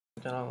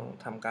จะลอง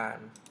ทำการ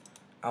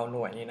เอาห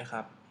น่วยนี้นะค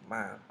รับม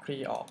าค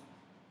ลี่ออก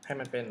ให้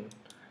มันเป็น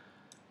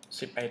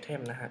10ไอเท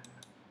มนะฮะ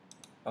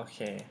โอเค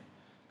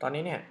ตอน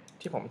นี้เนี่ย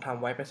ที่ผมท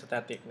ำไว้เป็น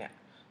static เนี่ย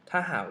ถ้า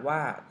หากว่า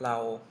เรา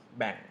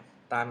แบ่ง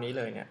ตามนี้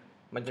เลยเนี่ย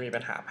มันจะมีปั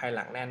ญหาภายห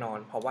ลังแน่นอน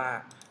เพราะว่า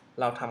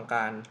เราทำก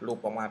ารลูป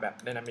ออกมาแบบ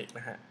Dynamic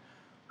นะฮะ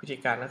วิธี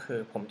การก็คือ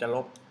ผมจะล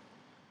บ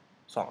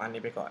2อัน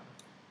นี้ไปก่อน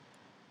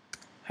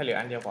ให้เหลือ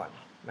อันเดียวก่อน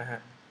นะฮะ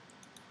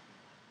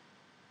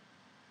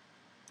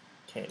โ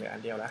อเคเหลืออั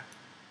นเดียวแล้ว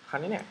คราว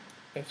นี้เนี่ย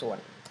ในส่วน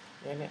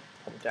นี้เนี่ย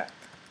ผมจะ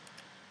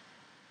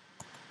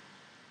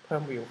เพิ่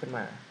มวิวขึ้นม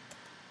า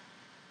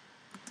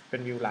เป็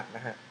นวิวหลักน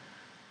ะฮะ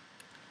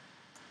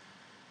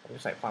ผมจ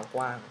ะใส่ความก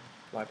ว้าง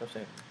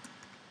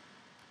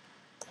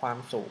 100% ความ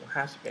สูง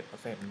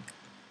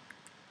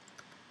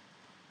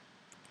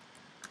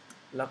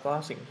 51% แล้วก็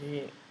สิ่งที่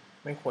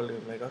ไม่ควรลื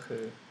มเลยก็คื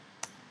อ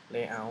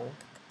layout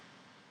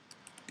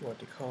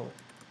vertical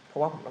เพรา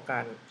ะว่าผมต้องกา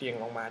รเรียง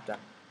ลงมาจาก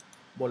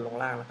บนลง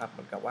ล่างนะครับเห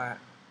มือนกั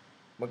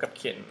บเ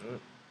ขียน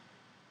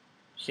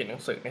หนั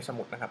งสือในส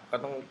มุดนะครับก็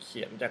ต้องเ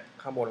ขียนจาก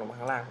ข้างบนลงมา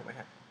ข้างล่างถูกไหม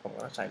ฮะผม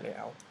ก็ใส่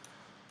layout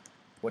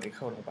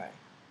vertical ลงไป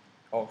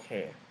โอเค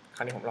คร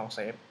าวนี้ผมลองเซ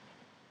ฟ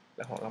แ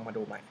ล้วผมลองมา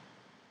ดูใหม่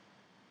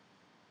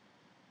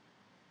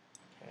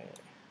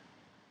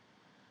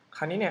ค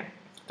ราวนี้เนี่ย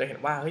จะเห็น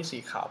ว่าเฮ้ยสี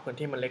ขาวพื้น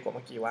ที่มันเล็กกว่าเ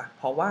มื่อกี้วะเ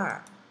พราะว่า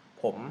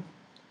ผม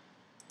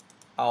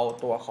เอา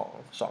ตัวของ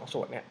2ส่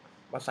วนเนี่ย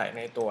มาใส่ใ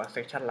นตัวเซ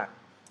กชันหลัก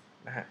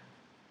นะฮะ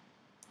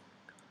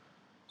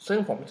ซึ่ง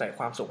ผมใส่ค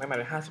วามสูงให้มัน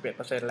เป็น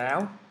 51% แล้ว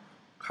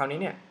คราวนี้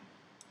เนี่ย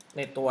ใ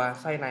นตัว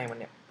ไส้ในมัน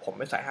เนี่ยผมไ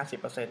ม่ใส่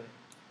 50%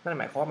 นั่น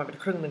หมายความว่ามันเป็น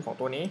ครึ่งหนึ่งของ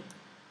ตัวนี้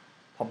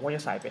ผมก็จ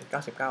ะใส่เป็น 99%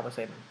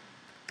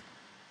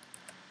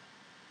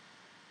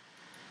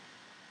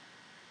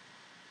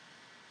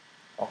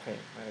 โอเค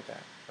มันจะ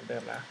เหมือนเดิ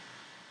มแล้ว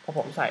พอผ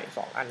มใส่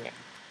2อันเนี่ย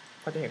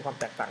ก็จะเห็นความ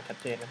แตกต่างชัด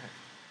เจนนะฮะ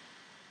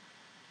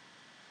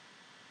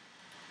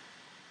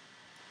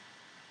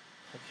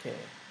โอเค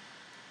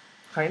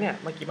คราวนี้เนี่ย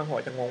เมื่อกี้บางค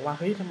นจะงงว่า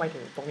เฮ้ยทำไมถึ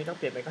งตรงนี้ต้อง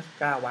เปลี่ยนเป็น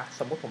99วะ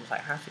สมมติผมใส่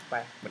50ไป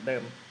เหมือนเดิ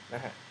มน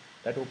ะฮะ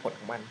แล้วดูผล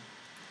ของมัน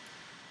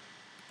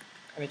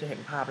อันนี้จะเห็น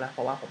ภาพแล้วเพ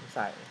ราะว่าผมใ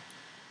ส่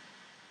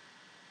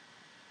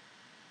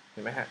เ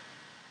ห็นไหมฮะ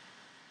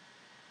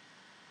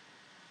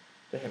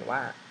จะเห็นว่า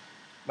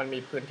มันมี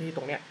พื้นที่ต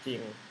รงเนี้ยจริ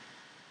ง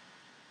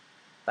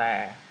แต่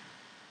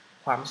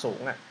ความสูง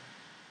อ่ะ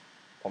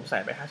ผมใส่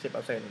ไป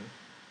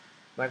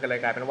 50% มันก็เลย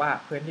กลายเป็นว่า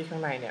พื้นที่ข้า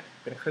งในเนี่ย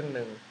เป็นครึ่งห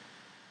นึ่ง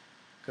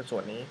คือส่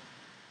วนนี้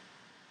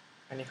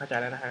อันนี้เข้าใจ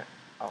แล้วนะฮะ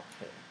โอเค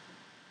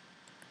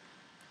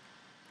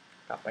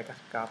กลับไป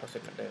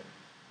 99% เหมือนเดิม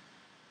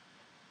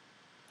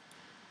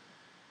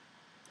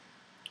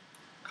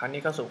คราว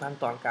นี้ก็สู่ขั้น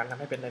ตอนการทำ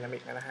ให้เป็นไดนามิ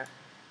กนะฮะ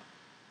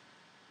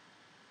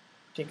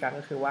วิธีการ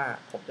ก็คือว่า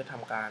ผมจะท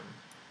ำการ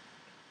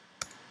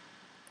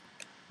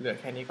เหลือ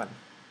แค่นี้ก่อน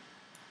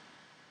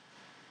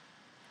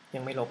ยั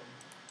งไม่ลบ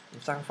ผม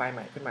สร้างไฟล์ให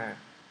ม่ขึ้นมา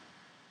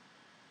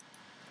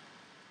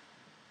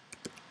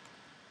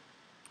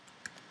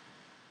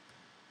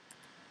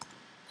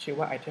ชื่อ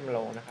ว่า item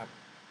row นะครับ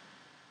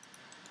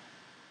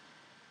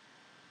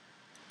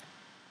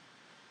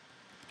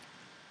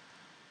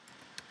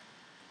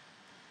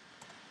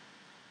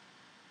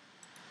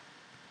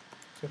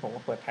ซึ่งผม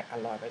ก็เปิดแท็ก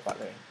Alloy ไปก่อน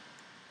เลย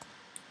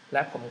แล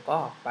ะผมก็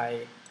ไป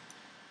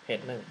เพจ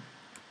1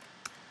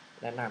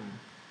แนะน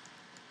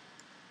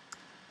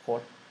ำโค้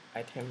ดไอ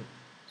เทม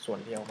ส่วน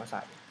เดียวมาใ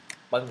ส่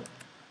ปึ้ง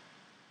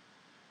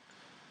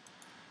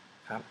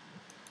ครับ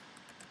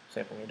เซ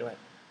ฟตรงนี้ด้วย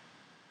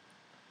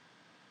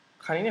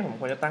คราวนี้เนี่ยผม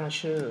ควรจะตั้ง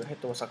ชื่อให้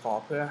ตัวสกอ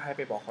ร์เพื่อให้ไ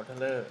ปบอกคอนโทรล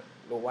เลอร์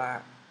รู้ว่า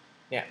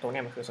เนี่ยตัวเนี้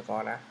ยมันคือสกอ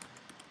ร์นะ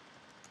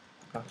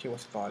ตั้งชื่อว่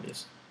าสกอร์ลิส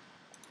ต์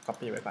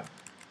copy ไว้ก่อน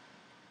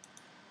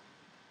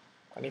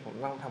อันนี้ผม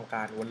ต้องทำก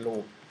ารวนลู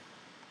ป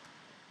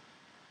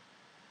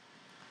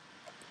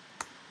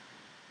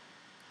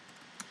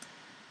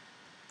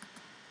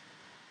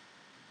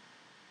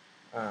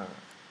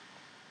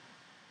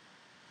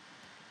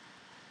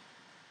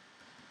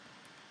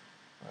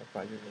ก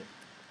ว่ายูนิต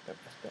แบบ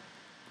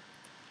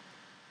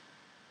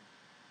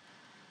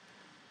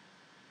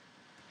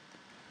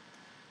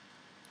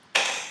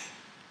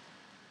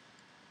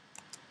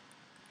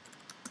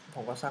ผ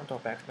มก็สร้างตัว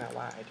แปรขึ้นมา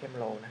ว่า item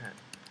row นะฮะ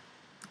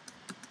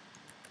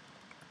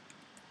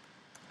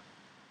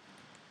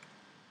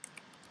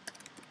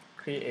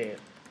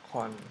create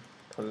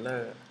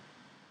controller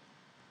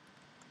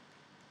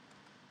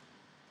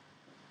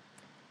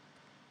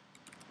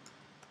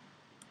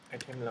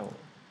item row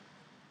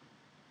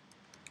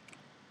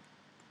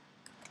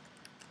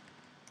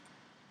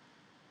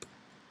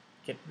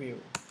get view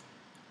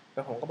แ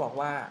ล้วผมก็บอก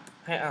ว่า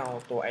ให้เอา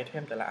ตัวไอเท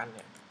มแต่ละอันเ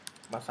นี่ย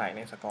มาใส่ใ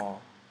นสกอ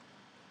ร์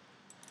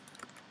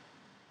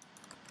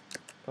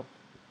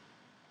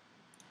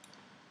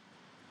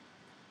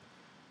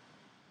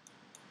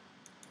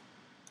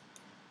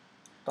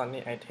ตอน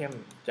นี้ไอเทม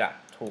จะ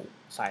ถูก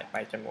ใส่ไป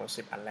จำนวน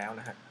10อันแล้ว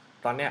นะฮะ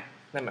ตอนเนี้ย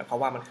นั่นหมายความ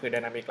ว่ามันคือ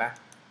Dynamic แล้ว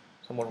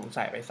สมมติผมใ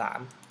ส่ไป3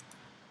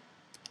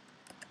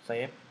เซ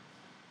ฟ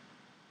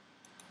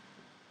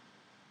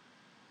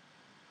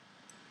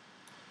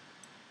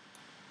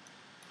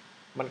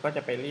มันก็จ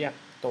ะไปเรียก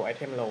ตัวไอเ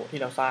ทมโลที่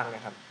เราสร้างน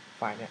ะครับไ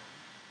ฟล์เนี่ย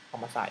เอา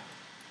มาใส่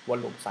วน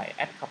ลูปใส่แ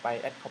อดเข้าไ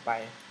ป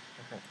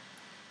นะฮะ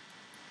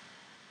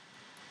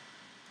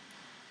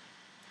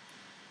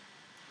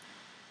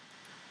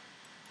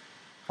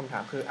คำถา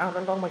มคืออ้าว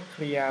ต้องมาเค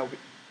ลีย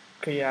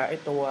ร์ไอ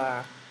ตัว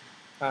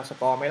ส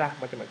กอร์ไหมล่ะ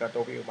มันจะเหมือนกับตั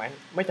ววิวไหม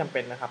ไม่จำเป็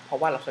นนะครับเพราะ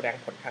ว่าเราแสดง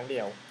ผลครั้งเดี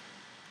ยว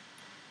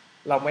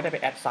เราไม่ได้ไป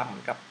แอดซ้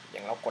ำกับอย่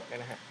างเรากดเนี่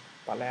ยนะฮะ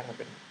ตอนแรกมัน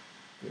เป็น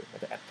มัน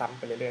จะแอดซ้ำ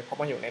ไปเรื่อยๆเพราะ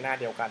มันอยู่ในหน้า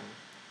เดียวกัน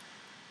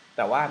แ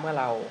ต่ว่าเมื่อ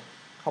เรา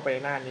เข้าไปใน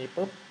หน้านี้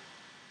ปุ๊บ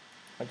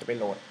มันจะไป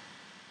โหลด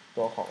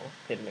ตัวของ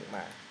เพน1ม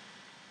า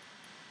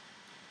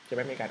จะไ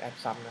ม่มีการแอด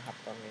ซ้ำนะครับ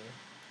ตอนนี้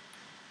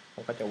มั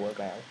นก็จะเวิร์ก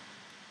แล้ว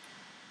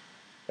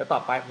เดี๋ยวต่อ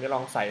ไปผมจะล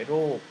องใส่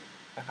รูป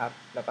นะครับ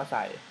แล้วก็ใ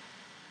ส่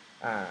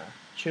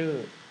ชื่อ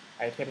ไ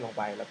อเทมลงไ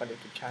ปแล้วก็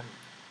description